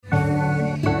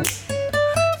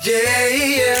Yeah,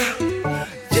 yeah,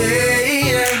 yeah,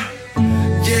 yeah,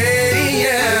 yeah,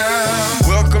 yeah.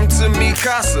 Welcome to mi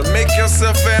casa, make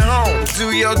yourself at home,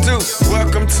 do your do.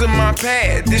 Welcome to my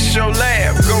pad, this your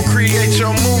lab, go create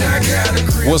your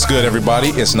move. What's good, everybody?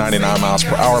 It's 99 Miles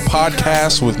Per Hour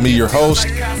podcast with me, your host,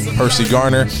 Percy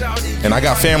Garner. And I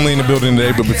got family in the building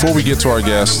today, but before we get to our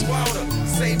guests,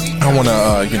 I want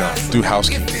to, do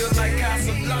housekeeping.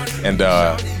 And,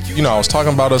 I was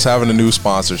talking about us having a new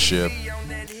sponsorship.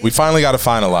 We finally got it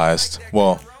finalized.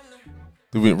 Well,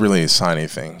 we didn't really sign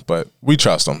anything, but we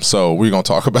trust them, so we're gonna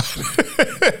talk about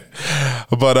it.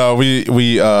 But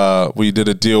we did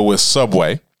a deal with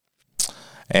Subway,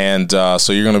 and so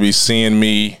you're gonna be seeing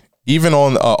me even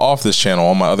on off this channel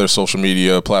on my other social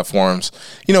media platforms.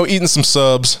 Eating some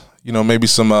subs. Maybe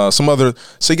some other.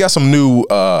 So you got some new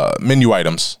menu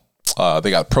items. They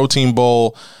got protein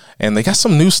bowl, and they got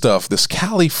some new stuff. This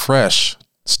Cali Fresh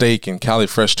steak and Cali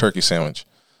Fresh turkey sandwich.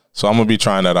 So I'm going to be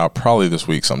trying that out probably this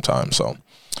week sometime. So,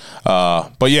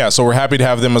 so we're happy to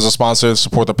have them as a sponsor,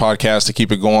 support the podcast to keep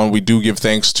it going. We do give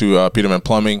thanks to Peterman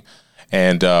Plumbing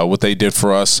and what they did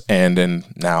for us. And then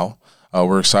now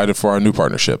we're excited for our new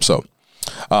partnership. So,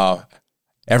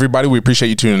 everybody, we appreciate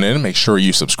you tuning in. Make sure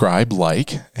you subscribe,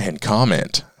 like, and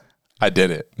comment. I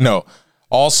did it. No.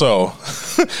 Also,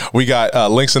 we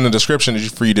got links in the description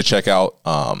for you to check out.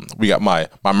 We got my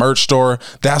merch store.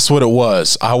 That's what it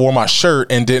was. I wore my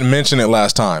shirt and didn't mention it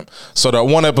last time. So that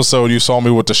one episode you saw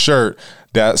me with the shirt,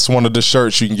 that's one of the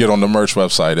shirts you can get on the merch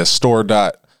website. It's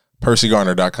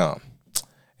store.percygarner.com.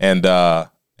 And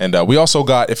we also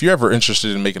got, if you're ever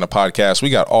interested in making a podcast, we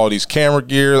got all these camera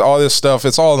gear, all this stuff.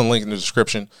 It's all in the link in the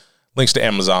description. Links to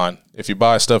Amazon. If you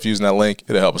buy stuff using that link,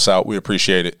 it'll help us out. We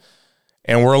appreciate it.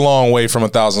 And we're a long way from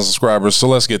 1,000 subscribers, so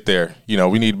let's get there.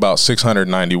 We need about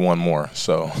 691 more.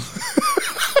 So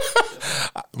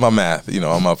my math,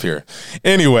 I'm up here.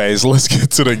 Anyways, let's get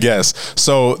to the guests.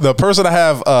 So the person I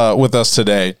have with us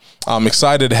today, I'm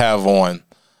excited to have on,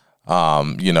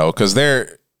 because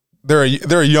they're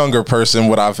a younger person.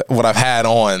 What I've had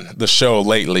on the show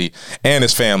lately, and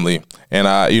his family, and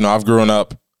I've grown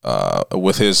up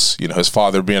with his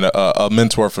father being a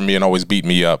mentor for me and always beat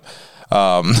me up.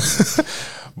 But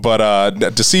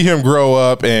to see him grow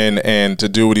up and to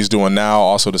do what he's doing now,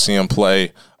 also to see him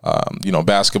play,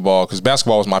 basketball, because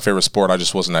basketball was my favorite sport. I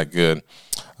just wasn't that good.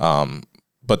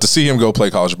 But to see him go play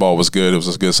college ball was good. It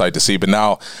was a good sight to see. But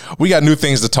now we got new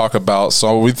things to talk about.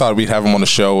 So we thought we'd have him on the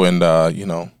show. And,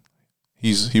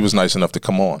 he was nice enough to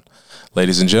come on.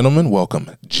 Ladies and gentlemen,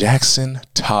 welcome Jackson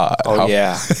Todd. Oh,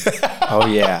 yeah.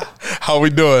 How we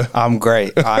doing? I'm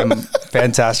great. I'm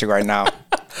fantastic right now.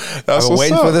 I've been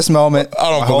waiting for this moment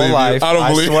my whole life.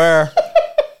 I swear.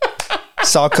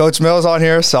 Saw Coach Mills on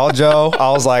here, saw Joe.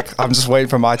 I was like, I'm just waiting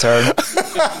for my turn.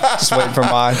 Just waiting for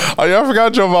mine. Oh, yeah, I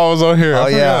forgot Joe Ball was on here. Oh,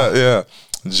 yeah.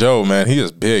 Joe, man, he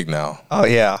is big now. Oh,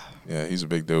 yeah. Yeah, he's a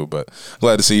big dude, but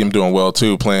glad to see him doing well,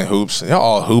 too, playing hoops. Y'all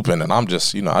all hooping, and I'm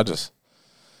just, You're not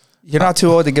too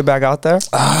old to get back out there?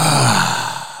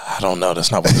 I don't know.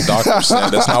 That's not what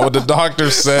the doctor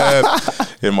said.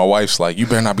 And my wife's like, you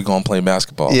better not be going to play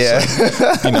basketball. Yeah.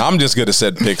 So, I'm just good at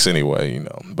set picks anyway,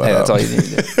 But, hey, that's all you need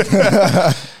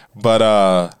to do.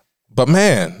 But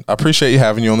man, I appreciate you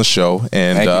having you on the show.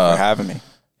 And thank you for having me.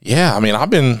 Yeah, I've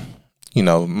been,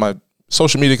 my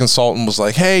social media consultant was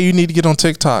like, hey, you need to get on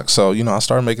TikTok. So, I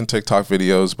started making TikTok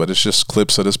videos, but it's just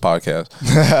clips of this podcast.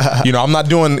 I'm not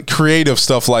doing creative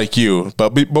stuff like you.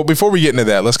 But before we get into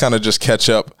that, let's kind of just catch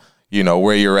up,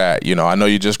 where you're at. I know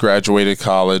you just graduated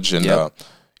college and, yep.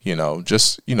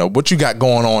 What you got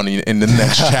going on in the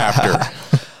next chapter.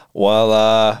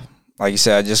 Well, like you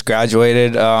said, I just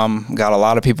graduated. Got a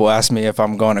lot of people ask me if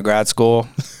I'm going to grad school.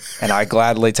 And I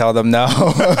gladly tell them no.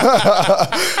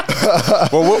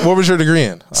 Well, what was your degree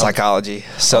in? Psychology.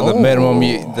 So the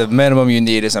minimum you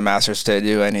need is a master's to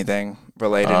do anything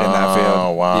related in that field.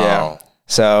 Oh, wow. Yeah.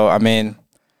 So,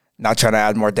 not trying to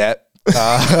add more debt.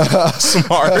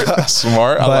 Smart.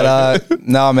 But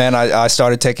no, man, I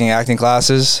started taking acting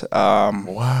classes.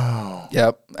 Wow.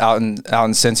 Yep. Out in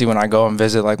Cincy, when I go and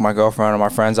visit like my girlfriend or my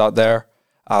friends out there,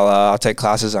 I'll take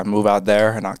classes. I move out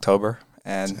there in October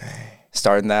and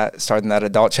starting that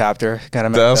adult chapter, kind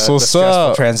of that's the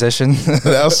stressful transition.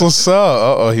 That's what's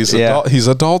up. He's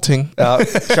adulting.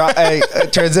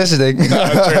 Transitioning.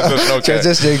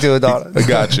 Transitioning to adult.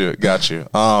 Got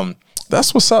you.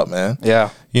 That's what's up, man. Yeah.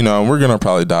 And we're gonna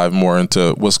probably dive more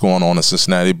into what's going on in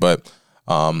Cincinnati, but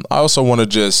I also want to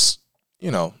just,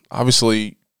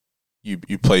 obviously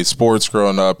you played sports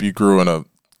growing up. You grew in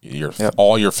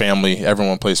all your family,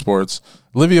 everyone plays sports.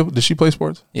 Olivia, did she play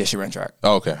sports? Yeah, she ran track.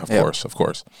 Oh, okay, of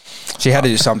course. She had to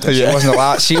do something. Yeah. She wasn't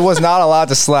allowed. She was not allowed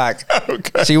to slack.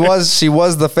 Okay. She was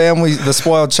the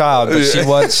spoiled child,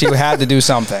 but she had to do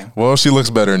something. Well, she looks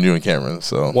better than you and Cameron,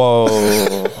 so. Whoa.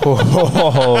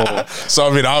 So,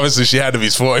 I mean, obviously she had to be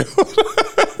spoiled.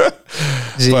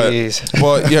 Jeez. But,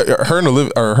 well, yeah,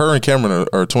 her and Cameron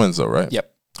are twins, though, right?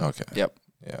 Yep. Okay. Yep.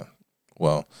 Yeah.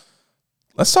 Well,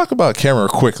 let's talk about Cameron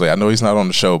quickly. I know he's not on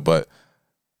the show, but.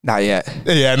 Not yet.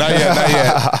 Yeah, not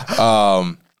yet.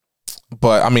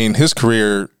 But I mean, his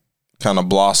career kind of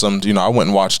blossomed. You know, I went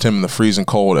and watched him in the freezing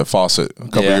cold at Fawcett a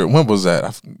couple years. When was that?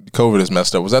 COVID has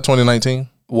messed up. Was that 2019?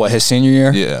 What, his senior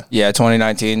year? Yeah. Yeah,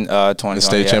 2019. The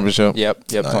state championship? Yep, Nice.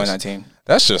 2019.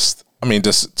 That's just, I mean,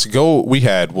 just to go, we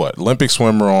had what? Olympic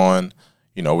swimmer on,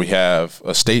 you know, we have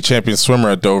a state champion swimmer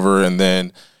at Dover, and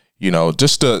then, you know,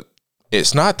 just to,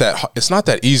 it's not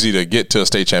that easy to get to a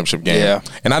state championship game. Yeah.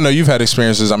 And I know you've had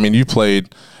experiences. I mean, you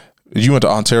went to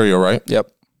Ontario, right?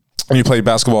 Yep. And you played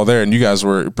basketball there, and you guys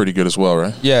were pretty good as well,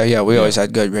 right? Yeah. We always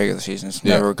had good regular seasons.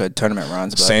 Yeah. Never good tournament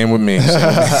runs. But Same with me.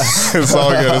 It's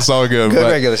all good. It's all good. Good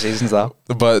regular seasons, though.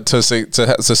 But to see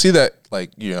that,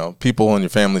 like, you know, people in your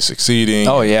family succeeding.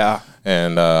 Oh, yeah.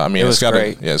 And I mean, it's got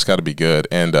to be good.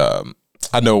 And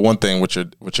I know one thing with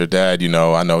your dad. You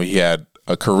know, I know he had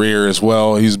a career as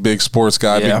well. He's a big sports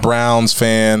guy, big Browns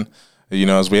fan. You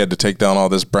know, as we had to take down all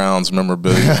this Browns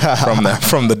memorabilia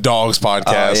from the Dogs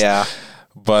podcast. Yeah.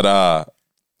 But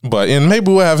and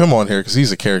maybe we'll have him on here because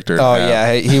he's a character. Oh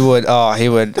yeah, he would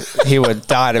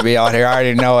die to be on here. I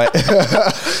already know it.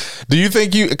 Do you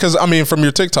think because I mean, from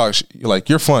your TikToks, like,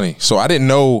 you're funny. So I didn't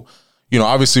know, you know,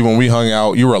 obviously when we hung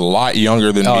out, you were a lot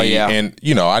younger than me. Yeah. And,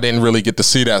 you know, I didn't really get to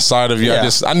see that side of you. Yeah.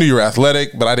 I knew you were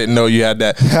athletic, but I didn't know you had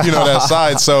that, you know, that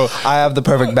side. So I have the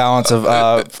perfect balance of,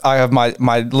 I have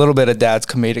my little bit of dad's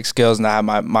comedic skills, and I have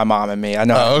my mom and me. I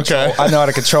know I know how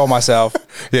to control myself.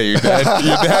 Yeah, your dad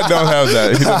don't have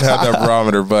that. He doesn't have that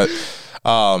barometer, but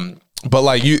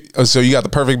like so you got the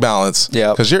perfect balance.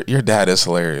 Yeah. Because your dad is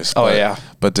hilarious.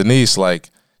 But Denise, like,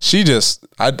 she just,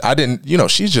 I didn't, you know,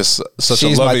 she's just such a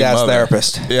loving mother. She's my dad's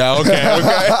therapist. Yeah, okay.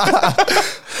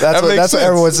 That's what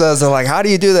everyone says. They're like, how do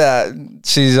you do that?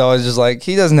 She's always just like,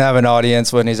 he doesn't have an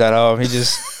audience when he's at home. He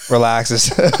just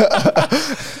relaxes.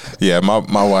 Yeah,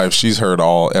 my wife, she's heard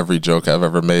every joke I've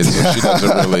ever made, so she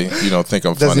doesn't really, you know, think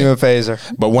I'm funny. Doesn't even faze her.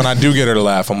 But when I do get her to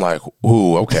laugh, I'm like,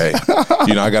 ooh, okay.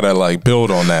 You know, I gotta like build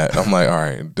on that. I'm like, all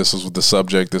right, this is the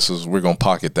subject. We're gonna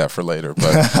pocket that for later.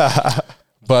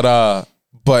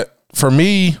 But for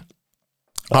me,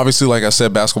 obviously, like I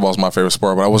said, basketball is my favorite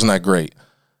sport, but I wasn't that great.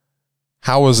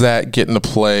 How was that getting to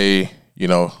play, you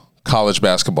know, college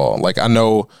basketball? Like, I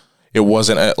know it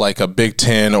wasn't at like a Big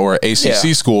Ten or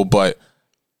ACC school, but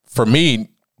for me,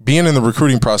 being in the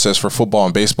recruiting process for football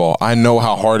and baseball, I know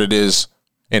how hard it is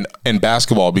in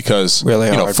basketball because, really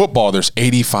hard. You know, football, there's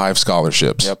 85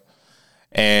 scholarships. Yep.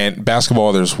 And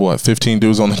basketball, there's 15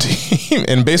 dudes on the team.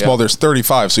 In baseball, there's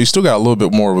 35. So you still got a little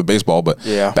bit more with baseball, but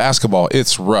basketball,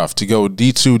 it's rough. To go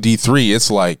D2, D3, it's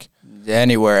like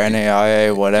anywhere,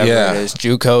 NAIA, whatever it is,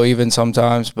 JUCO even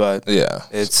sometimes. But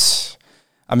it's,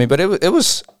 I mean, but it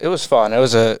was fun. It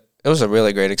was a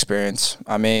really great experience.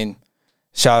 I mean,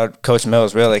 shout out Coach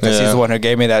Mills, really, because he's the one who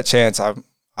gave me that chance.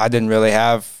 I didn't really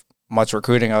have much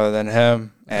recruiting other than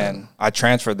him, and I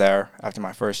transferred there after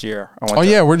my first year.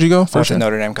 Where'd you go? First to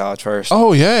Notre Dame College first.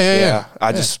 Oh, yeah.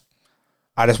 I just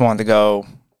wanted to go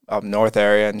up north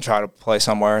area and try to play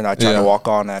somewhere, and I tried to walk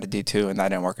on at a D2, and that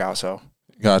didn't work out, so.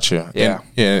 Gotcha. Yeah.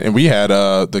 And we had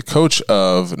the coach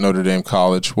of Notre Dame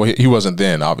College. Well, he wasn't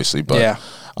then, obviously, but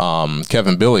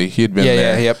Kevin Billy, he had been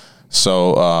there. Yep.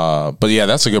 So, but yeah,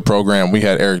 that's a good program. We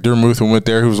had Eric Dermuth who went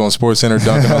there, who was on SportsCenter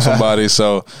dunking on somebody.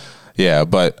 So, yeah,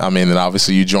 but I mean, then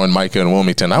obviously you joined Micah in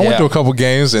Wilmington. I went to a couple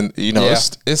games, and you know,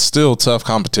 it's still tough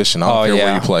competition. I don't care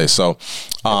where you play. So,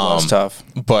 it was tough.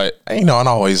 But you know, and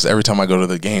always every time I go to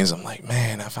the games, I'm like,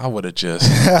 man, if I would have just,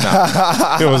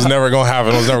 it was never gonna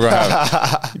happen.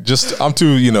 Just I'm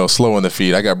too slow on the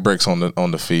feet. I got bricks on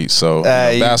the feet. So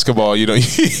basketball, you know,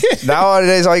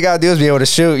 nowadays all you gotta do is be able to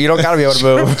shoot. You don't gotta be able to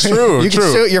move. True. You can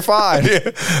shoot. You're fine.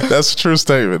 Yeah, that's a true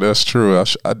statement. That's true.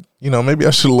 Maybe I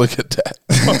should look at that.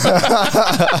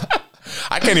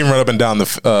 I can't even run up and down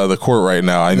the court right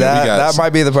now. That might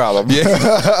be the problem. Yeah.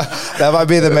 That might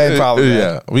be the main problem.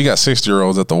 Yeah, we got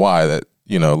 60-year-olds at the Y that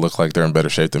look like they're in better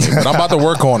shape than me. But I'm about to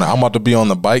work on it. I'm about to be on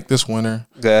the bike this winter.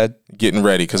 Good. Getting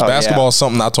ready because basketball is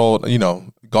something I told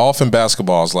golf and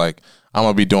basketball is like I'm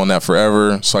gonna be doing that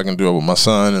forever, so I can do it with my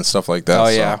son and stuff like that. Oh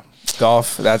yeah,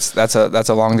 golf. That's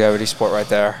a longevity sport right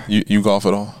there. You golf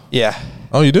at all? Yeah.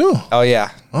 Oh, you do? Oh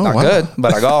yeah. Not good,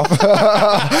 but I golf.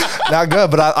 Not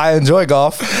good, but I enjoy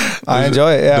golf. I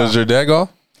enjoy it, yeah. Does your dad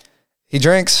golf? He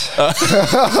drinks. And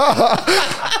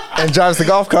drives the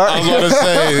golf cart. I was going to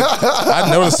say, I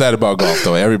noticed that about golf,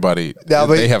 though. Everybody,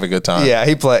 they have a good time. Yeah,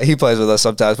 he plays with us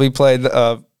sometimes. We played,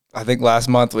 I think last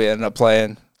month we ended up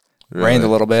playing. Really? Rained a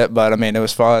little bit, but I mean, it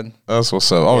was fun. That's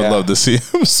what's up. I would love to see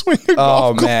him swing a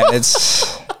golf cart. Man,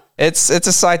 it's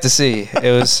a sight to see. It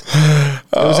was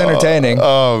entertaining.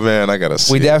 Oh man, I gotta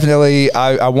see. We definitely.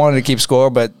 I wanted to keep score,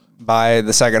 but by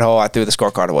the second hole, I threw the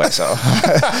scorecard away, so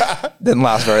didn't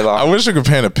last very long. I wish I could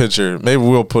paint a picture. Maybe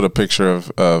we'll put a picture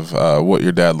of what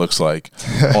your dad looks like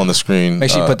on the screen.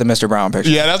 Make sure you put the Mr. Brown picture.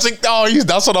 Yeah, that's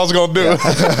what I was gonna do. Yeah.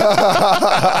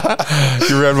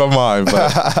 You read my mind,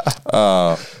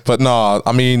 but no,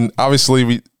 I mean,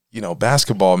 obviously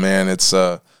basketball, man, it's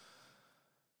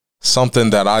something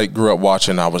that I grew up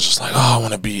watching. I was just like, I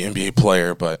want to be an NBA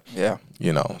player, but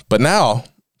but now,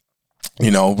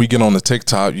 we get on the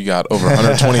TikTok, you got over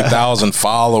 120,000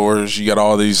 followers, you got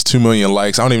all these 2 million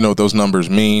likes. I don't even know what those numbers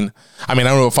mean. I mean,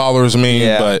 I don't know what followers mean,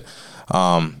 but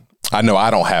I know I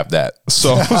don't have that.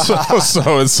 So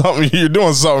it's something, you're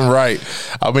doing something right.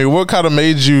 I mean, what kind of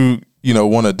made you,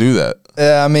 want to do that?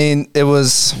 I mean, it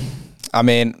was,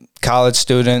 college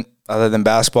student, other than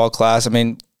basketball class. I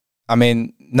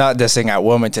mean, not dissing at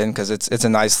Wilmington because it's a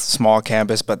nice small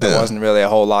campus, but there wasn't really a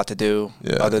whole lot to do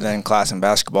other than class and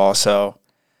basketball. So,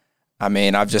 I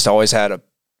mean, I've just always had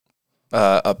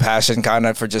a passion kind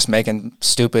of for just making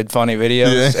stupid, funny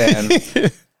videos. And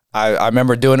I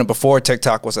remember doing it before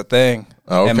TikTok was a thing.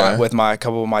 Okay. With a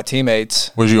couple of my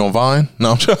teammates. Was you on Vine?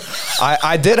 No, I'm just...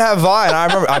 I did have Vine. I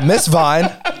remember I miss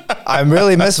Vine. I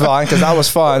really miss Vine because that was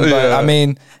fun. But I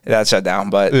mean, that shut down.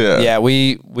 But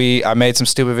I made some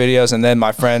stupid videos, and then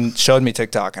my friend showed me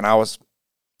TikTok, and I was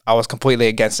completely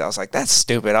against it. I was like, that's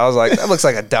stupid. I was like, that looks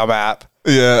like a dumb app.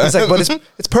 Yeah. He's like, but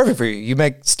it's perfect for you. You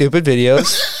make stupid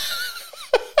videos,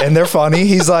 and they're funny.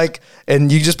 He's like,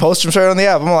 and you just post them straight on the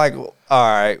app. I'm like, all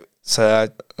right. So I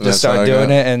just started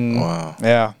doing it, and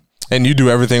yeah. And you do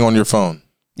everything on your phone?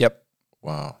 Yep.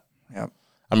 Wow. Yep.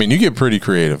 I mean, you get pretty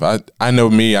creative. I know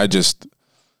me, I just,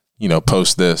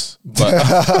 post this. But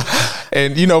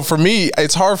and for me,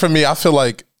 it's hard for me. I feel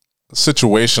like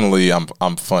situationally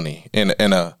I'm funny in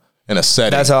a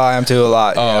setting. That's how I am too a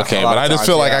lot. Oh, okay. But I just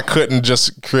feel like I couldn't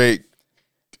just create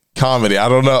comedy. I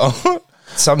don't know.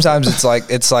 Sometimes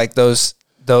it's like those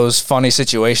funny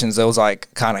situations, those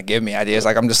like kind of give me ideas.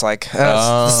 Like I'm just like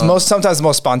sometimes the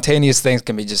most spontaneous things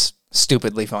can be just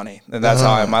stupidly funny, and that's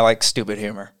how I am. I like stupid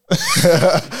humor.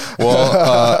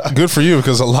 Well, good for you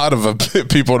because a lot of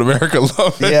people in America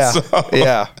love it. Yeah, so.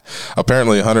 Yeah.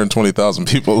 Apparently, 120,000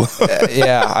 people love it.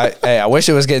 Yeah. I wish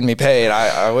it was getting me paid.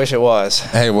 I wish it was.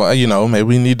 Hey, well, maybe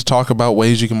we need to talk about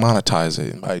ways you can monetize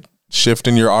it by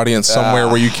shifting your audience somewhere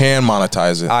where you can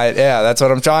monetize it. That's what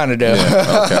I'm trying to do.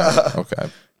 Yeah, okay.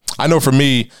 I know for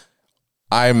me,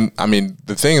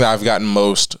 the thing that I've gotten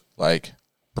most like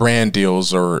brand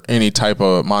deals or any type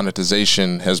of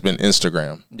monetization has been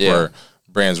Instagram, where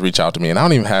brands reach out to me, and I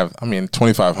don't even have,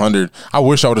 2,500. I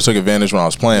wish I would have took advantage when I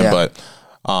was playing, but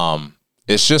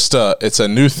it's just it's a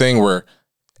new thing where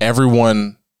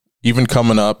everyone, even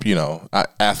coming up,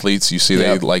 athletes, you see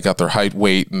they like got their height,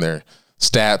 weight, and their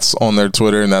stats on their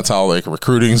Twitter, and that's how like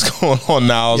recruiting's going on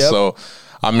now. Yep. So,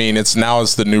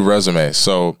 it's the new resume.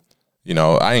 So,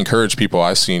 I encourage people.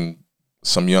 I've seen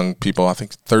some young people, I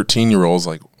think 13-year-olds,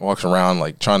 like walking around,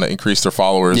 like trying to increase their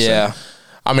followers. Yeah.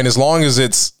 And, as long as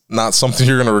it's not something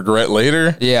you're going to regret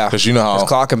later. Yeah. Because you know how.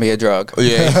 Clock can be a drug.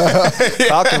 Yeah.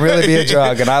 Clock can really be a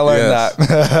drug. And I learned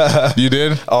that. You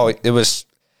did? Oh, it was.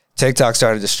 TikTok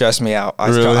started to stress me out.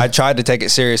 I tried to take it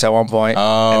serious at one point.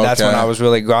 Oh, and that's when I was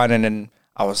really grinding, and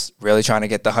I was really trying to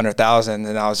get the 100,000,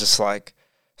 and I was just like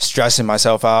stressing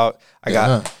myself out. I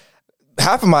got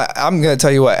I'm going to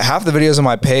tell you what, half the videos on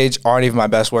my page aren't even my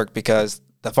best work because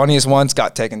the funniest ones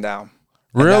got taken down.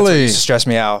 Really? Stressed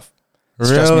me out.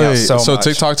 Really? Stressed me out so much.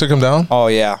 TikTok took them down? Oh,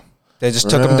 yeah. They just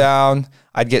took them down.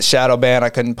 I'd get shadow banned. I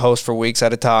couldn't post for weeks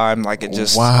at a time. Like it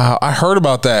just. Wow. I heard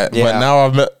about that. Yeah. But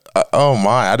now oh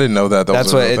my, I didn't know that.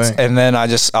 That's what it's. And then I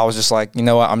was just like, you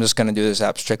know what? I'm just going to do this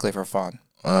app strictly for fun.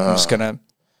 I'm just going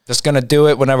to do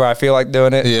it whenever I feel like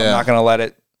doing it. Yeah. I'm not going to let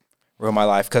it ruin my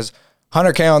life because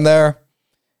 100K on there,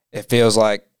 it feels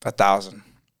like 1,000.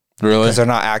 Really? Because they're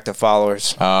not active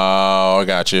followers. Oh, I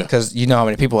got you. Because you know how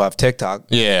many people have TikTok.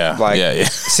 Yeah. It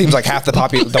seems like half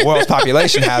the world's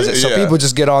population has it. So people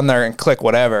just get on there and click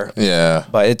whatever. Yeah.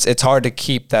 But it's hard to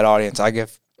keep that audience. I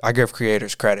give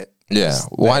creators credit. Yeah.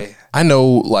 Well, I know,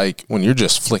 like, when you're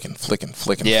just flicking, it's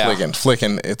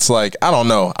like, I don't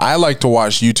know. I like to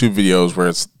watch YouTube videos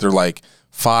where they're like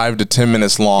 5 to 10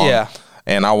 minutes long. Yeah.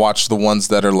 And I watch the ones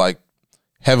that are like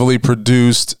heavily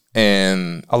produced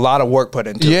and a lot of work put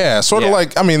into it. Yeah, sort of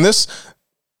like, I mean, this,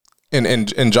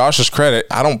 in Josh's credit,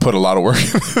 I don't put a lot of work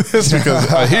into this because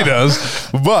he does.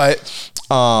 But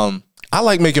I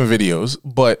like making videos.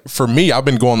 But for me, I've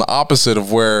been going the opposite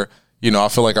of where, you know, I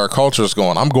feel like our culture is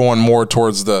going. I'm going more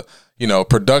towards the, you know,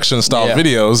 production style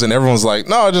videos, and everyone's like,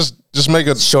 no, just make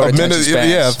a minute,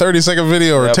 30-second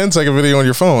video or a 10-second video on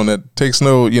your phone that takes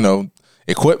no, you know,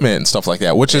 equipment and stuff like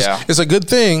that, which is a good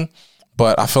thing.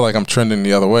 But I feel like I'm trending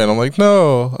the other way, and I'm like,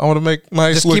 no, I want to make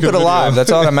nice. Just keep it alive. That's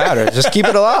all that matters. Just keep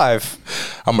it alive.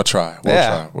 I'm gonna try.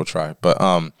 We'll try. But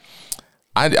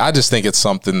I just think it's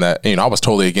something that, you know, I was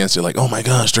totally against it. Like, oh my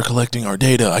gosh, they're collecting our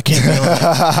data. I can't be on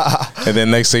it. And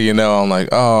then next thing you know, I'm like,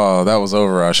 oh, that was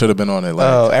over. I should have been on it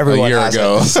like a year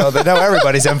ago. So they know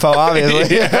everybody's info,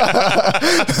 obviously.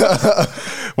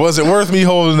 Was it worth me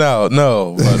holding out?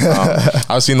 No. But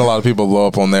I've seen a lot of people blow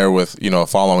up on there with, you know,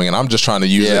 following, and I'm just trying to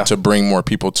use it to bring more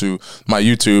people to my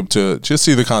YouTube to just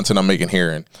see the content I'm making here.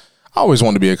 And I always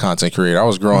wanted to be a content creator. I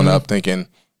was growing up thinking,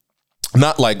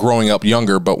 not like growing up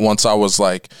younger, but once I was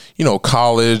like, you know,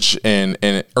 college and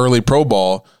early pro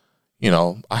ball, you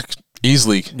know, I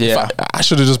easily, I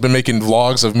should have just been making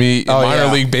vlogs of me in minor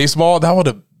league baseball. That would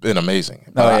have been amazing.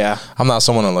 But I'm not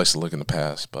someone that likes to look in the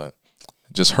past, but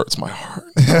it just hurts my heart.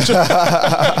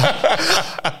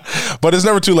 But it's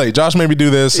never too late. Josh made me do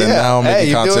this, and now I'm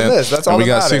making content. Doing this. That's all we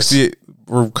got matters. 60.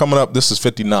 We're coming up. This is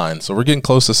 59, so we're getting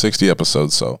close to 60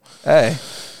 episodes. So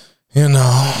you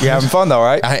know, you're having fun though,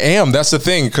 right? I am. That's the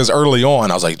thing. Because early on,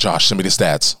 I was like, Josh, send me the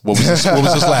stats. What was this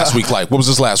last week like? What was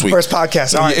this last week? First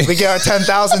podcast. All right, we get our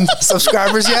 10,000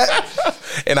 subscribers yet?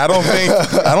 And I don't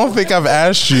think I've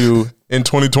asked you in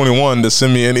 2021 to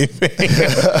send me anything.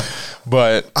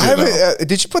 But I haven't.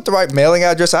 Did you put the right mailing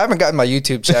address? I haven't gotten my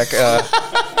YouTube check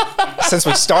since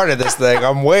we started this thing.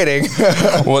 I'm waiting.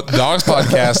 Well, Dogs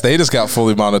Podcast, they just got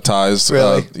fully monetized.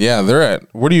 Really? Yeah, they're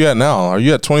at. What are you at now? Are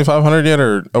you at 2,500 yet,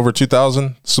 or over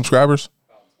 2,000 subscribers?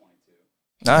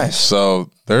 Nice. So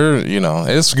they're, you know,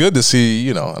 it's good to see,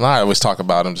 you know, and I always talk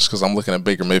about him just because I'm looking at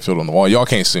Baker Mayfield on the wall. Y'all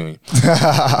can't see me,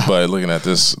 but looking at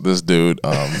this dude,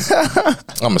 I'm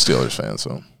a Steelers fan,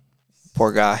 so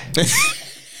poor guy.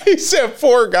 He said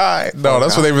poor guy. No,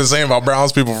 that's what they've been saying about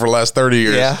Browns people for the last 30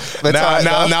 years. Yeah.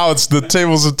 Now it's the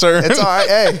tables have turned. It's all right.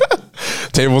 Hey.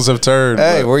 Tables have turned.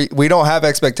 Hey, we don't have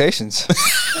expectations.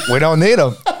 We don't need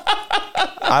them.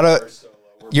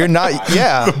 You're not.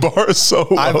 Yeah. The bar is so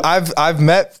low. I've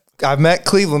met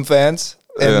Cleveland fans,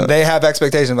 and they have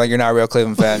expectations. Like, you're not a real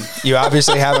Cleveland fan. You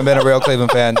obviously haven't been a real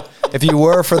Cleveland fan. If you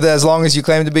were for as long as you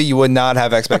claim to be, you would not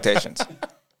have expectations.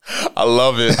 I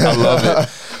love it.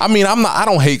 I mean, I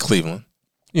don't hate Cleveland,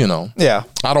 you know. Yeah.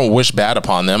 I don't wish bad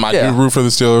upon them. I do root for the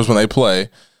Steelers when they play.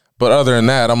 But other than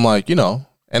that, I'm like, you know,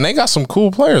 and they got some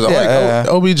cool players. I like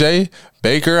OBJ,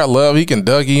 Baker. I love, he can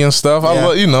Dougie and stuff. I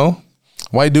love, you know,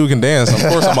 white dude can dance. Of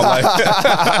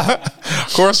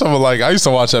course I'm like, I used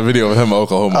to watch that video of him in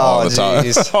Oklahoma all the time.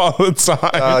 All the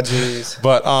time. Oh, jeez.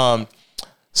 But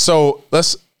so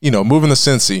let's, you know, moving to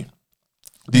Cincy.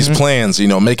 These plans, you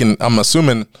know, I'm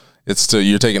assuming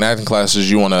you're taking acting classes,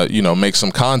 you want to, you know, make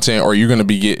some content, or you're going to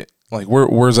be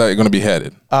where's that going to be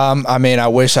headed? I mean, I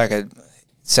wish I could.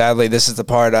 Sadly, this is the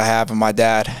part I have of my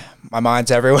dad. My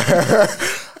mind's everywhere.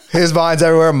 His mind's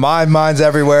everywhere. My mind's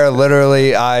everywhere.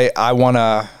 Literally, I want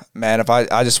to, man,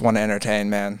 I just want to entertain,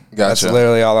 man. Gotcha. That's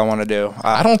literally all I want to do.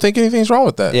 I don't think anything's wrong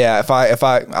with that. Yeah.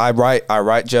 I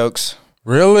write jokes.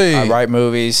 Really? I write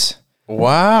movies.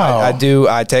 Wow. I do.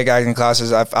 I take acting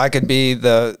classes. If I could be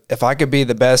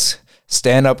the best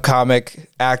stand-up comic,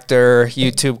 actor,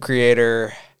 YouTube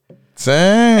creator,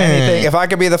 anything. If I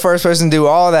could be the first person to do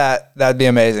all that, that'd be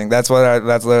amazing. That's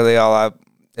literally all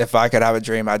if I could have a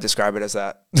dream, I'd describe it as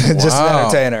that. Just an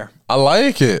entertainer. I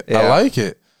like it. Yeah. I like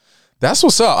it. That's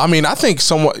what's up. I mean, I think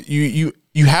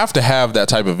you have to have that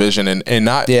type of vision and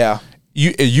not,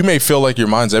 you may feel like your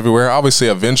mind's everywhere. Obviously,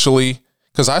 eventually,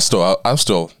 because I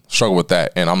still struggle with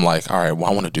that, and I'm like, all right, well,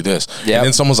 I want to do this. Yep. And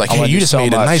then someone's like, hey, you just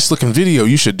made a nice looking video.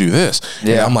 You should do this.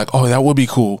 Yeah. And I'm like, oh, that would be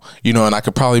cool. You know, and I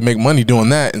could probably make money doing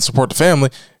that and support the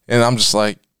family. And I'm just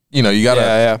like, you know, you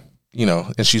gotta, you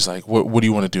know. And she's like, what do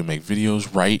you want to do? Make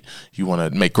videos, write? You want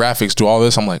to make graphics? Do all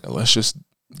this? I'm like, let's just.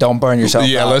 Don't burn yourself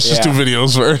out. Let's just do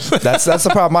videos first. That's the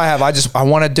problem I have. I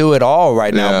want to do it all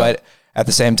right now, but at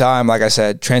the same time, like I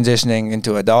said, transitioning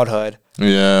into adulthood.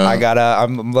 Yeah,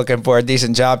 I'm looking for a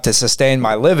decent job to sustain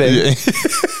my living. Yeah.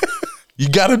 You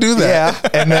got to do that.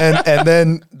 Yeah, and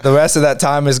then the rest of that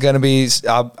time is gonna be.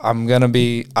 I'm gonna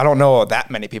be. I don't know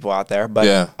that many people out there,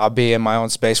 but I'll be in my own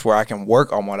space where I can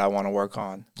work on what I want to work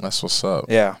on. That's what's up.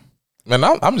 Yeah. Man,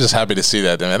 I'm just happy to see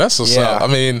that, man. That's what's up. I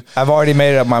mean, I've already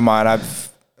made it up my mind.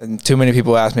 And too many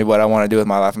people ask me what I want to do with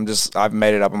my life. I've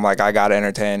made it up. I'm like, I got to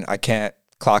entertain. I can't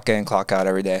clock in, clock out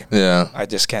every day. Yeah. I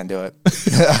just can't do it.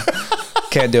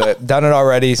 Can't do it. Done it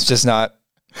already. It's just not.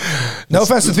 No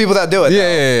offense to people that do it.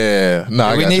 Yeah.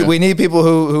 No, we need people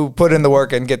who put in the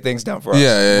work and get things done for us.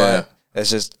 Yeah. It's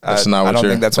just, I don't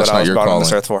think that's what I was brought on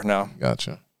this earth for. No.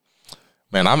 Gotcha.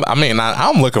 Man,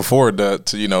 I'm looking forward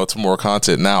to more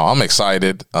content now. I'm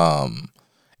excited.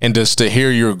 And just to hear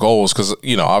your goals, because,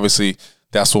 obviously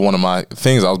that's one of my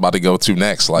things I was about to go to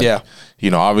next. Like,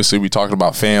 obviously we talked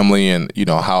about family and,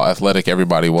 how athletic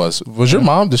everybody was. Was your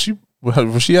mom, was she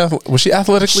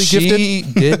athletically gifted? She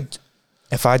did.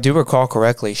 If I do recall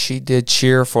correctly, she did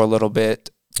cheer for a little bit,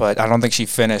 but I don't think she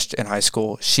finished in high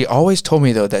school. She always told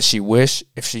me though that she wished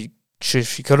if she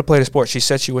could have played a sport, she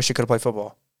said she wished she could have played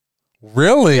football.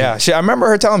 Really? Yeah. I remember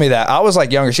her telling me that. I was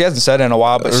like younger. She hasn't said it in a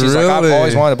while, but she's like, I've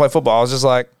always wanted to play football. I was just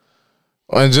like,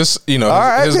 and just, all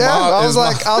right, his mom, I was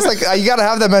like, you got to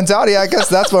have that mentality. I guess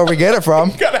that's where we get it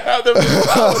from. You got to have that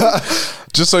mentality.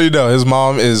 Just so you know, his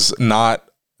mom is not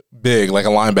big like a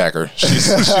linebacker. She's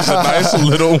a nice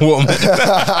little woman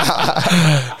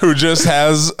who just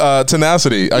has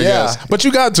tenacity, I guess. But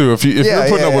you got to if you're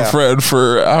putting up with Fred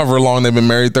for however long they've been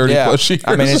married, 30 plus years.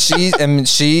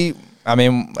 I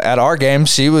mean, at our game,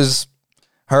 she was.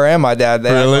 Her and my dad,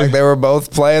 they were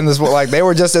both playing this. Like they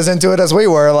were just as into it as we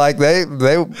were. Like they.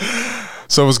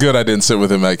 So it was good I didn't sit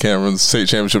with him at Cameron's state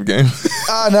championship game.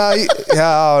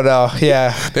 No,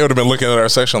 yeah. They would have been looking at our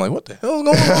section like, what the hell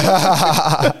is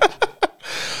going on?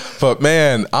 But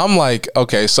man, I'm like,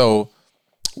 okay, so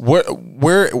where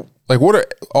what are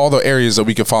all the areas that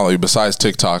we can follow you besides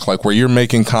TikTok? Like where you're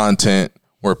making content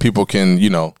where people can,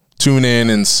 tune in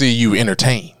and see you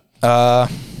entertain.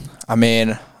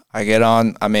 I get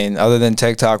on, other than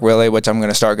TikTok, really, which I'm going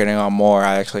to start getting on more.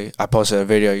 I posted a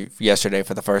video yesterday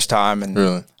for the first time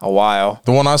in a while.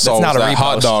 The one I saw was that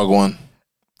hot dog one.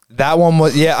 That one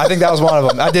was, I think that was one of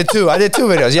them. I did two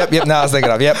videos. Yep. Now I was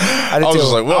thinking of, I did two.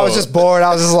 I was just bored.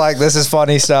 I was just like, this is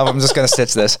funny stuff. I'm just going to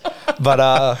stitch this. But,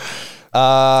 I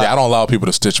don't allow people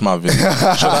to stitch my video.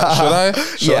 Should I?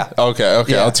 Yeah. Okay.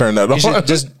 Yeah. I'll turn that on.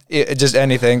 Just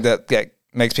anything that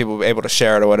makes people able to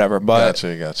share it or whatever. But,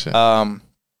 Gotcha.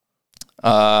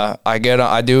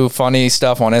 I do funny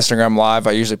stuff on Instagram Live.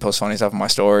 I usually post funny stuff in my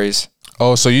stories.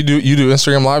 Oh, so you do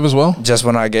Instagram Live as well? Just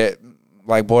when I get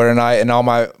like bored at night and all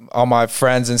my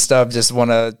friends and stuff just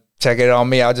want to check it on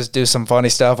me, I'll just do some funny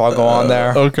stuff. I'll go on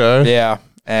there. Okay. Yeah.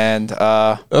 And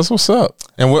that's what's up.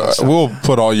 And we'll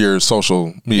put all your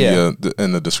social media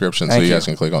in the description so you guys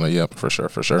can click on it. Yep, for sure.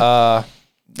 I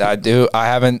do.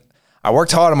 I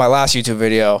worked hard on my last YouTube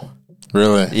video.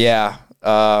 Really? Yeah.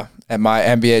 And my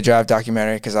NBA draft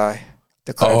documentary because I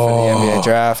declared for the NBA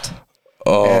draft.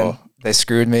 And they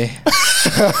screwed me.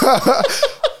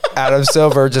 Adam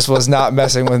Silver just was not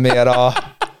messing with me at all.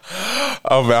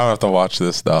 Oh man, I'll have to watch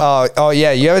this though. Oh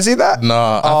yeah, you ever see that?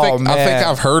 No, I think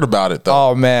I've heard about it though.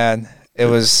 Oh man, it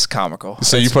was comical.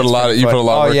 So you put a lot of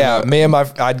work yeah, me and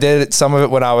I did some of it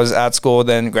when I was at school,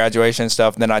 then graduation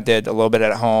stuff, then I did a little bit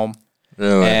at home.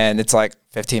 Really? And it's like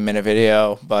 15-minute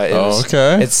video, but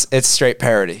it's straight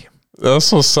parody.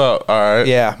 That's what's up. All right.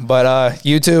 Yeah, but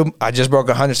YouTube, I just broke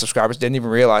 100 subscribers. Didn't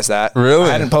even realize that. Really?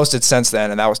 I hadn't posted since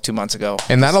then, and that was 2 months ago.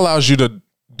 And that allows you to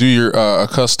do your a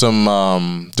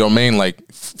custom domain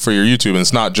like for your YouTube. And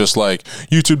it's not just like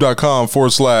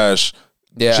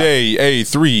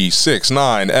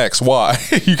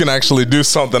youtube.com/JA369XY. You can actually do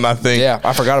something, I think. Yeah,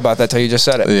 I forgot about that till you just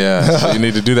said it. Yeah, so you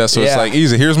need to do that. So it's like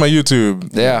easy. Here's my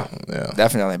YouTube. Yeah,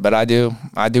 definitely. But I do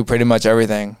pretty much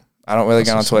everything. I don't really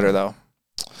get on Twitter though.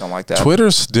 Don't like that.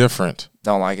 Twitter's different.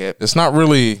 Don't like it. It's not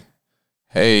really,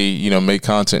 hey, make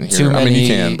content here. You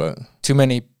can, but too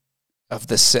many of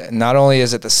the. Not only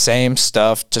is it the same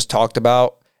stuff just talked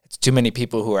about, it's too many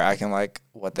people who are acting like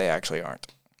what they actually aren't.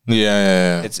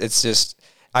 Yeah. It's just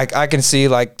I can see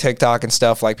like TikTok and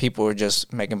stuff like people are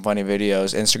just making funny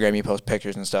videos. Instagram, you post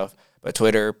pictures and stuff, but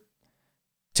Twitter,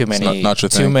 too many. Not your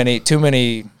thing. Too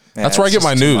many. That's where I get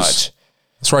my news.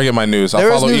 That's where I get my news. I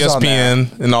follow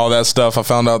ESPN and all that stuff. I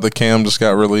found out the Cam just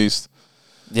got released.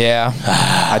 Yeah,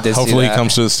 I did. Hopefully, he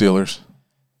comes to the Steelers.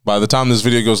 By the time this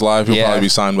video goes live, he'll probably be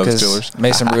signed by the Steelers.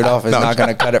 Mason Rudolph is not going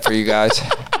to cut it for you guys.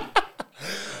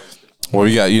 Well,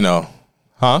 you got,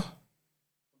 huh?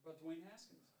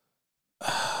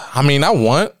 I mean,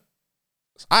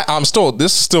 I'm still.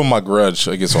 This is still my grudge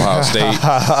against Ohio State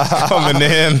coming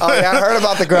in. Oh yeah, I heard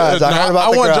about the grudge.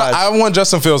 I want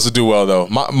Justin Fields to do well though.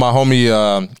 My homie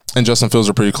and Justin Fields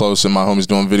are pretty close, and my homie's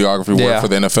doing videography work for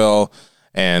the NFL,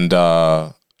 and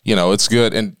it's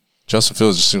good. And Justin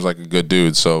Fields just seems like a good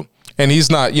dude. So, and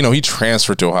he's not, he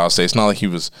transferred to Ohio State. It's not like he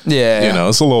was,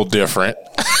 it's a little different.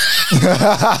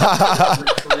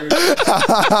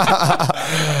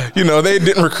 They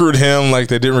didn't recruit him like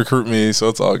they didn't recruit me, so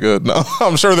it's all good. No,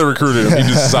 I'm sure they recruited him. He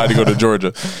just decided to go to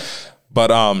Georgia. But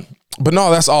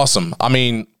no, that's awesome. I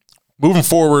mean, moving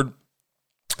forward,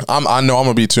 I know I'm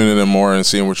gonna be tuning in more and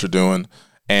seeing what you're doing.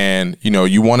 And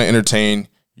you want to entertain.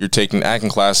 You're taking acting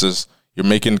classes. You're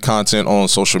making content on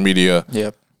social media.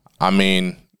 Yep. I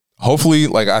mean, hopefully,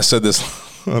 like I said this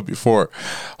before,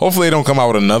 hopefully they don't come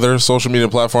out with another social media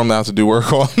platform that I have to do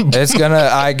work on. It's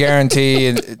I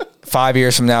guarantee 5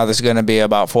 years from now, there's gonna be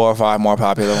about 4 or 5 more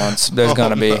popular ones. There's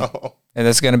gonna be. No. And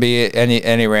it's gonna be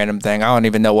any random thing. I don't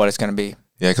even know what it's gonna be.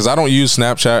 Yeah, because I don't use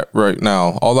Snapchat right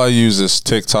now. All I use is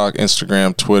TikTok,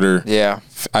 Instagram, Twitter. Yeah.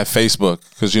 Facebook,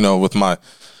 because with my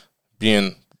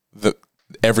being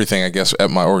everything, I guess, at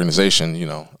my organization,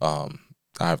 I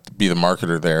have to be the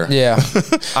marketer there. Yeah.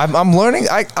 I'm learning.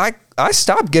 I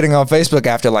stopped getting on Facebook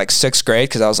after like 6th grade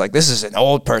because I was like, this is an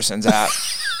old person's app.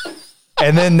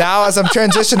 And then now as I'm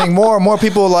transitioning, more and more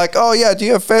people are like, oh yeah, do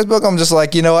you have Facebook? I'm just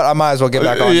like, you know what? I might as well get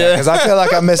back on there because I feel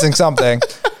like I'm missing something.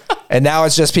 And now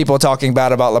it's just people talking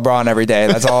bad about LeBron every day.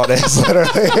 That's all it is,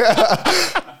 literally.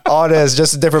 All it is,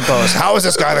 just a different post. How is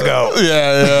this guy to go?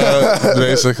 Yeah,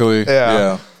 basically.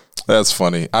 Yeah. That's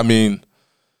funny. I mean,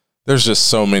 there's just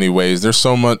so many ways. There's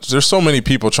so many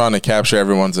people trying to capture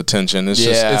everyone's attention. It's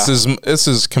it's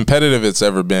as competitive it's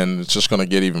ever been. It's just going to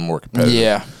get even more competitive.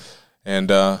 Yeah.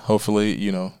 And hopefully,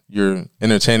 you're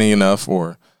entertaining enough,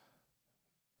 or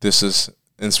this is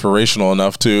inspirational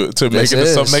enough to make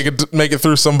it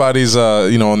through somebody's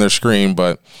on their screen.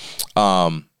 But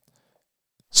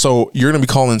so you're going to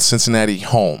be calling Cincinnati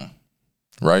home,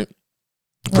 right?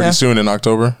 Pretty soon in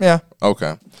October? Yeah.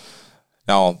 Okay.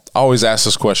 Now, I always ask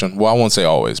this question. Well, I won't say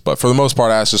always, but for the most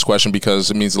part, I ask this question because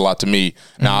it means a lot to me.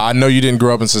 Mm-hmm. Now, I know you didn't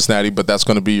grow up in Cincinnati, but that's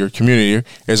going to be your community.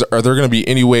 Are there going to be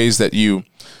any ways that you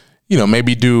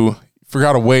maybe figure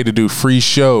out a way to do free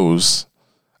shows?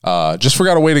 Just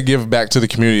figure out a way to give back to the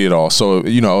community at all. So,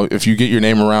 if you get your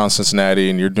name around Cincinnati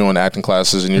and you're doing acting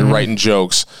classes and you're writing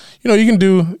jokes, you can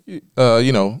do,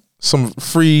 some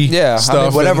free stuff. I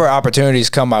mean, whatever opportunities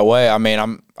come my way, I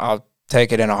mean, I'll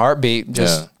take it in a heartbeat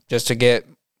just to get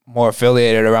more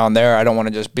affiliated around there. I don't want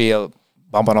to just be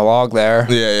bumping a log there.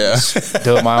 Yeah.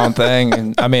 Doing my own thing.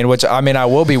 And I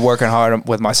will be working hard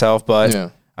with myself,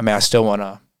 but I still want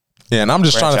to. Yeah. And I'm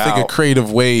just trying to think of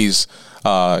creative ways.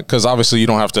 Because obviously you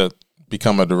don't have to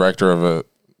become a director of a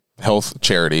health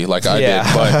charity like I did,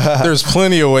 but there's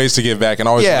plenty of ways to give back, and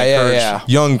always encourage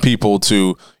young people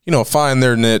to find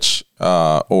their niche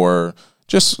or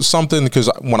just something. Because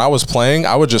when I was playing,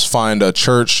 I would just find a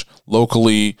church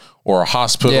locally or a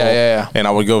hospital, and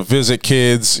I would go visit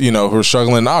kids who were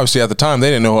struggling. Obviously at the time they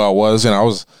didn't know who I was, and I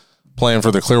was playing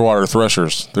for the Clearwater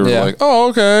Threshers. They were like, oh,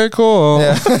 okay, cool.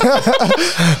 Yeah.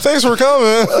 Thanks for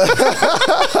coming.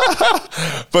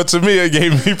 But to me, it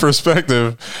gave me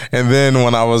perspective. And then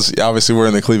when I was obviously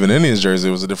wearing the Cleveland Indians jersey,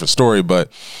 it was a different story. But,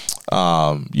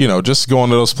 just going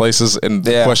to those places, and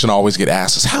the question I always get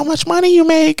asked is, how much money you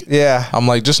make? Yeah. I'm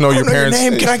like, just know your parents.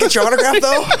 Your name. Can I get your autograph,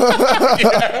 though?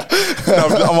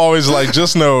 I'm always like,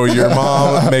 just know your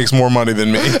mom makes more money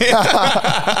than me.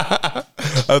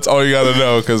 That's all you got to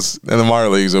know, because in the minor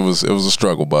leagues, it was a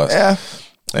struggle bus. Yeah.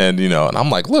 And, and I'm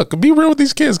like, look, be real with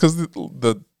these kids, because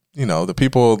the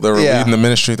people that were leading the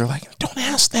ministry, they're like, don't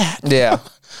ask that. Yeah.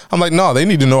 I'm like, no, they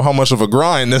need to know how much of a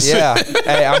grind this is.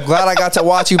 Hey, I'm glad I got to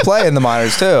watch you play in the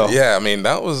minors, too. Yeah, I mean,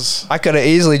 that was... I could have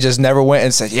easily just never went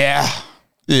and said,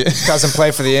 cousin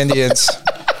play for the Indians.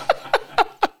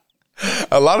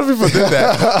 A lot of people did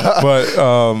that. But,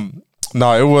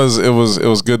 no, it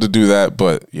was good to do that.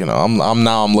 But,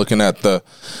 I'm looking at the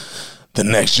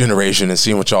next generation and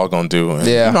seeing what y'all gonna do.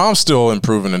 And, I'm still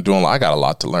improving and doing. I got a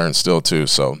lot to learn still too.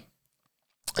 So,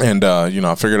 and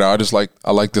I figured out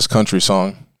I like this country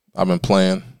song I've been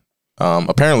playing.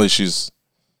 Apparently she's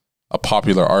a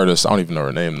popular artist. I don't even know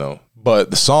her name though.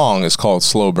 But the song is called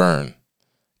Slow Burn.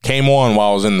 Came on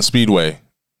while I was in the Speedway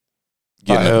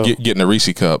getting a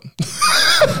Reese cup.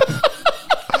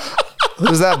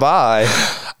 Who's that by?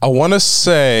 I want to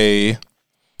say,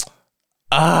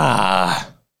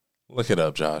 look it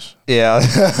up, Josh. Yeah.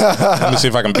 Let me see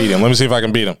if I can beat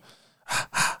him.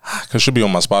 Because she'll be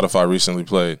on my Spotify recently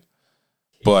played.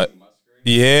 But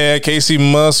yeah, Casey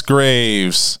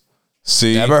Musgraves.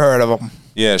 See, never heard of him.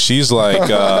 Yeah, she's like,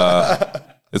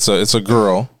 it's a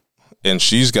girl, and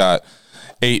she's got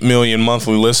 8 million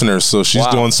monthly listeners, so she's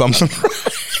doing something right.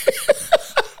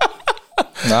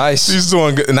 Nice. She's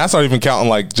doing good, and that's not even counting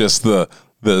like just the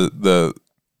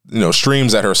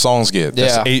streams that her songs get.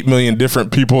 That's 8 million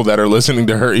different people that are listening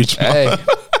to her each month.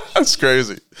 That's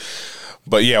crazy.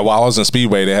 But yeah, while I was in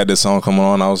Speedway, they had this song coming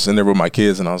on. I was in there with my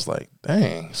kids, and I was like,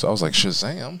 dang. So I was like,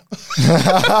 Shazam.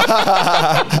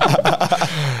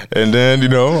 And then,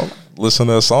 listen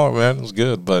to that song, man. It was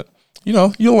good. But,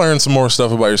 you'll learn some more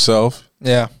stuff about yourself.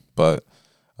 Yeah. But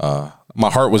my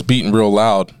heart was beating real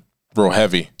loud, real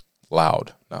heavy.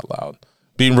 Loud, not loud.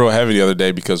 Beating real heavy the other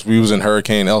day because we was in